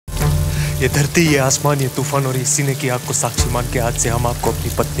ये धरती, ये आसमान, ये तूफान और ये सीने की आग को साक्षी मान के आज से हम आपको अपनी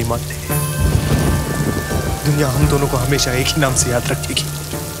पत्नी मानते हैं। दुनिया हम दोनों को हमेशा एक ही नाम से याद रखेगी,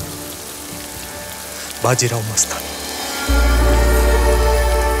 Bajirao Mastani.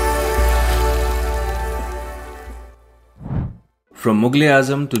 From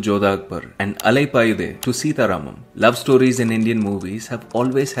Mughal-e-Azam to Jodha Akbar and Alai Paide to Sita Ramam, love stories in Indian movies have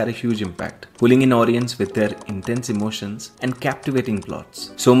always had a huge impact, pulling in audience with their intense emotions and captivating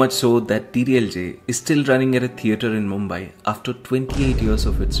plots. So much so that DDLJ is still running at a theatre in Mumbai after 28 years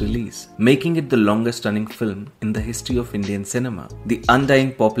of its release, making it the longest running film in the history of Indian cinema. The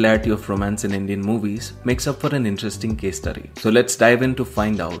undying popularity of romance in Indian movies makes up for an interesting case study. So let's dive in to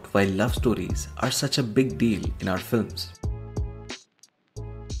find out why love stories are such a big deal in our films.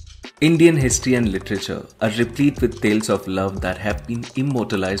 Indian history and literature are replete with tales of love that have been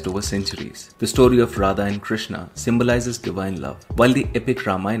immortalized over centuries. The story of Radha and Krishna symbolizes divine love, while the epic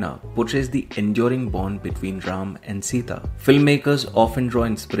Ramayana portrays the enduring bond between Ram and Sita. Filmmakers often draw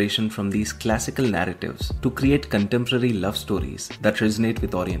inspiration from these classical narratives to create contemporary love stories that resonate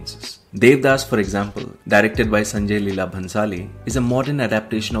with audiences. Devdas, for example, directed by Sanjay Leela Bhansali, is a modern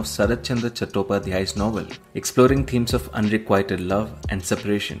adaptation of Sarat Chandra Chattopadhyay's novel, exploring themes of unrequited love and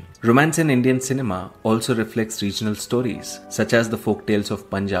separation. Romance in Indian cinema also reflects regional stories, such as the folk tales of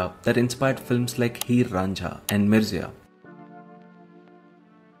Punjab that inspired films like Heer Ranjha and Mirzya.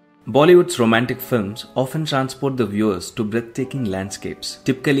 Bollywood's romantic films often transport the viewers to breathtaking landscapes,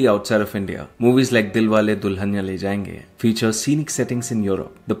 typically outside of India. Movies like Dilwale Dulhania Le Jayenge feature scenic settings in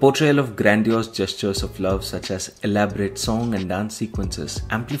Europe. The portrayal of grandiose gestures of love, such as elaborate song and dance sequences,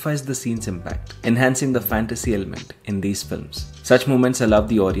 amplifies the scene's impact, enhancing the fantasy element in these films. Such moments allow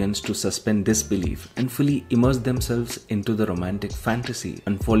the audience to suspend disbelief and fully immerse themselves into the romantic fantasy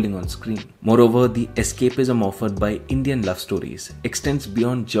unfolding on screen. Moreover, the escapism offered by Indian love stories extends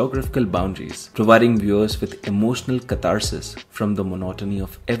beyond geographical boundaries, providing viewers with emotional catharsis from the monotony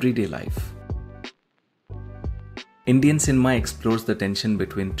of everyday life. Indian cinema explores the tension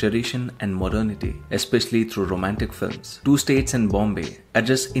between tradition and modernity, especially through romantic films. Two States and Bombay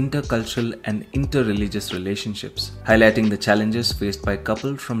address intercultural and interreligious relationships, highlighting the challenges faced by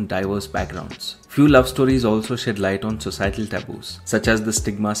couples from diverse backgrounds. Few love stories also shed light on societal taboos, such as the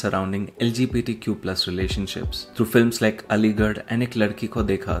stigma surrounding LGBTQ+ relationships, through films like Aligarh and Ek Ladki Ko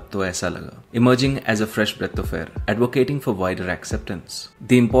Dekha To Aisa Laga, emerging as a fresh breath of air, advocating for wider acceptance.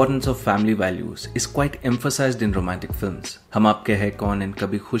 The importance of family values is quite emphasized in romantic films. Hum Aapke Hai Kaun and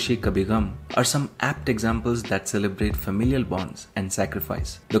Kabhi Khushi Kabhi Gham are some apt examples that celebrate familial bonds and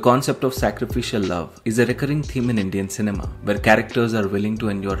sacrifice. The concept of sacrificial love is a recurring theme in Indian cinema, where characters are willing to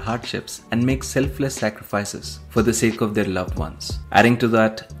endure hardships and make selfless sacrifices for the sake of their loved ones. Adding to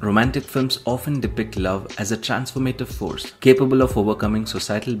that, romantic films often depict love as a transformative force capable of overcoming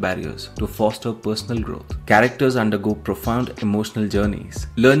societal barriers to foster personal growth. Characters undergo profound emotional journeys,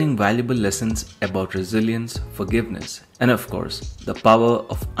 learning valuable lessons about resilience, forgiveness, and of course, the power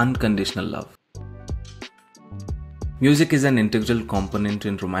of unconditional love. Music is an integral component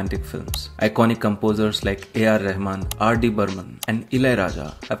in romantic films. Iconic composers like A.R. Rahman, R.D. Burman, and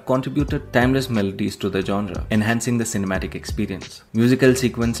Ilaiyaraaja have contributed timeless melodies to the genre, enhancing the cinematic experience. Musical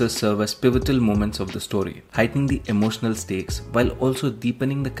sequences serve as pivotal moments of the story, heightening the emotional stakes while also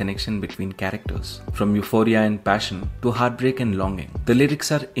deepening the connection between characters. From euphoria and passion to heartbreak and longing, the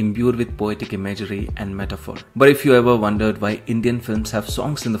lyrics are imbued with poetic imagery and metaphor. But if you ever wondered why Indian films have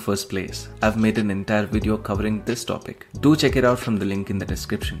songs in the first place, I've made an entire video covering this topic. Do check it out from the link in the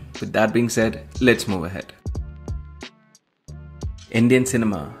description. With that being said, let's move ahead. Indian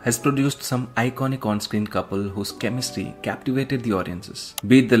cinema has produced some iconic on-screen couple whose chemistry captivated the audiences.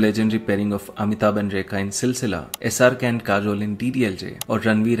 Be it the legendary pairing of Amitabh and Rekha in Silsila, SRK and Kajol in DDLJ, or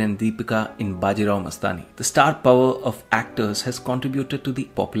Ranveer and Deepika in Bajirao Mastani, the star power of actors has contributed to the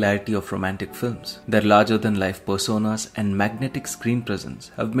popularity of romantic films. Their larger-than-life personas and magnetic screen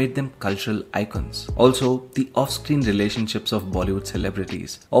presence have made them cultural icons. Also, the off-screen relationships of Bollywood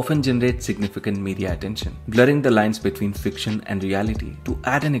celebrities often generate significant media attention, blurring the lines between fiction and reality to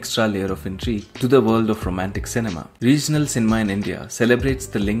add an extra layer of intrigue to the world of romantic cinema. Regional cinema in India celebrates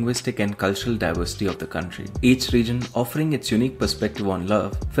the linguistic and cultural diversity of the country, each region offering its unique perspective on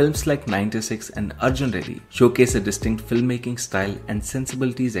love. Films like 96 and Arjun Reddy showcase a distinct filmmaking style and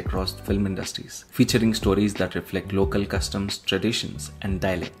sensibilities across film industries, featuring stories that reflect local customs, traditions, and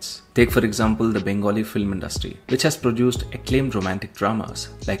dialects. Take for example the Bengali film industry, which has produced acclaimed romantic dramas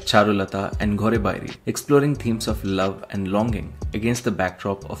like Charulata and Ghore Bairi, exploring themes of love and longing against the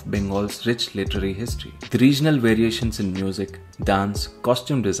backdrop of Bengal's rich literary history. The regional variations in music, dance,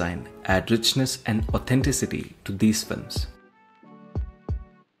 costume design add richness and authenticity to these films.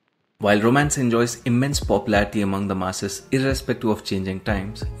 While romance enjoys immense popularity among the masses irrespective of changing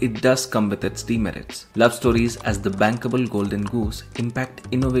times, it does come with its demerits. Love stories as the bankable golden goose impact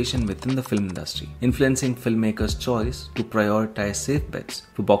innovation within the film industry, influencing filmmakers' choice to prioritize safe bets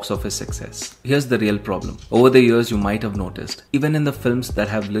for box office success. Here's the real problem. Over the years, you might have noticed, even in the films that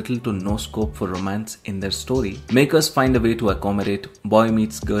have little to no scope for romance in their story, makers find a way to accommodate boy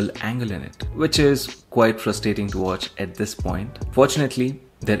meets girl angle in it, which is quite frustrating to watch at this point. Fortunately,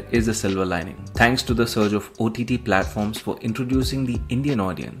 there is a silver lining. Thanks to the surge of OTT platforms for introducing the Indian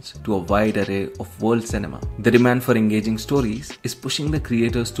audience to a wide array of world cinema, the demand for engaging stories is pushing the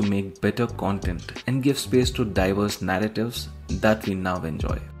creators to make better content and give space to diverse narratives that we now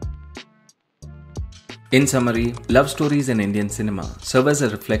enjoy. In summary, love stories in Indian cinema serve as a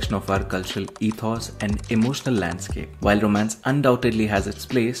reflection of our cultural ethos and emotional landscape. While romance undoubtedly has its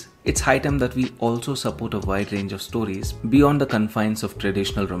place, it's high time that we also support a wide range of stories beyond the confines of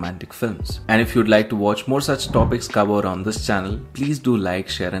traditional romantic films. And if you'd like to watch more such topics covered on this channel, please do like,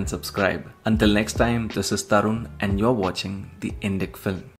 share and subscribe. Until next time, this is Tarun and you're watching the Indicfilm.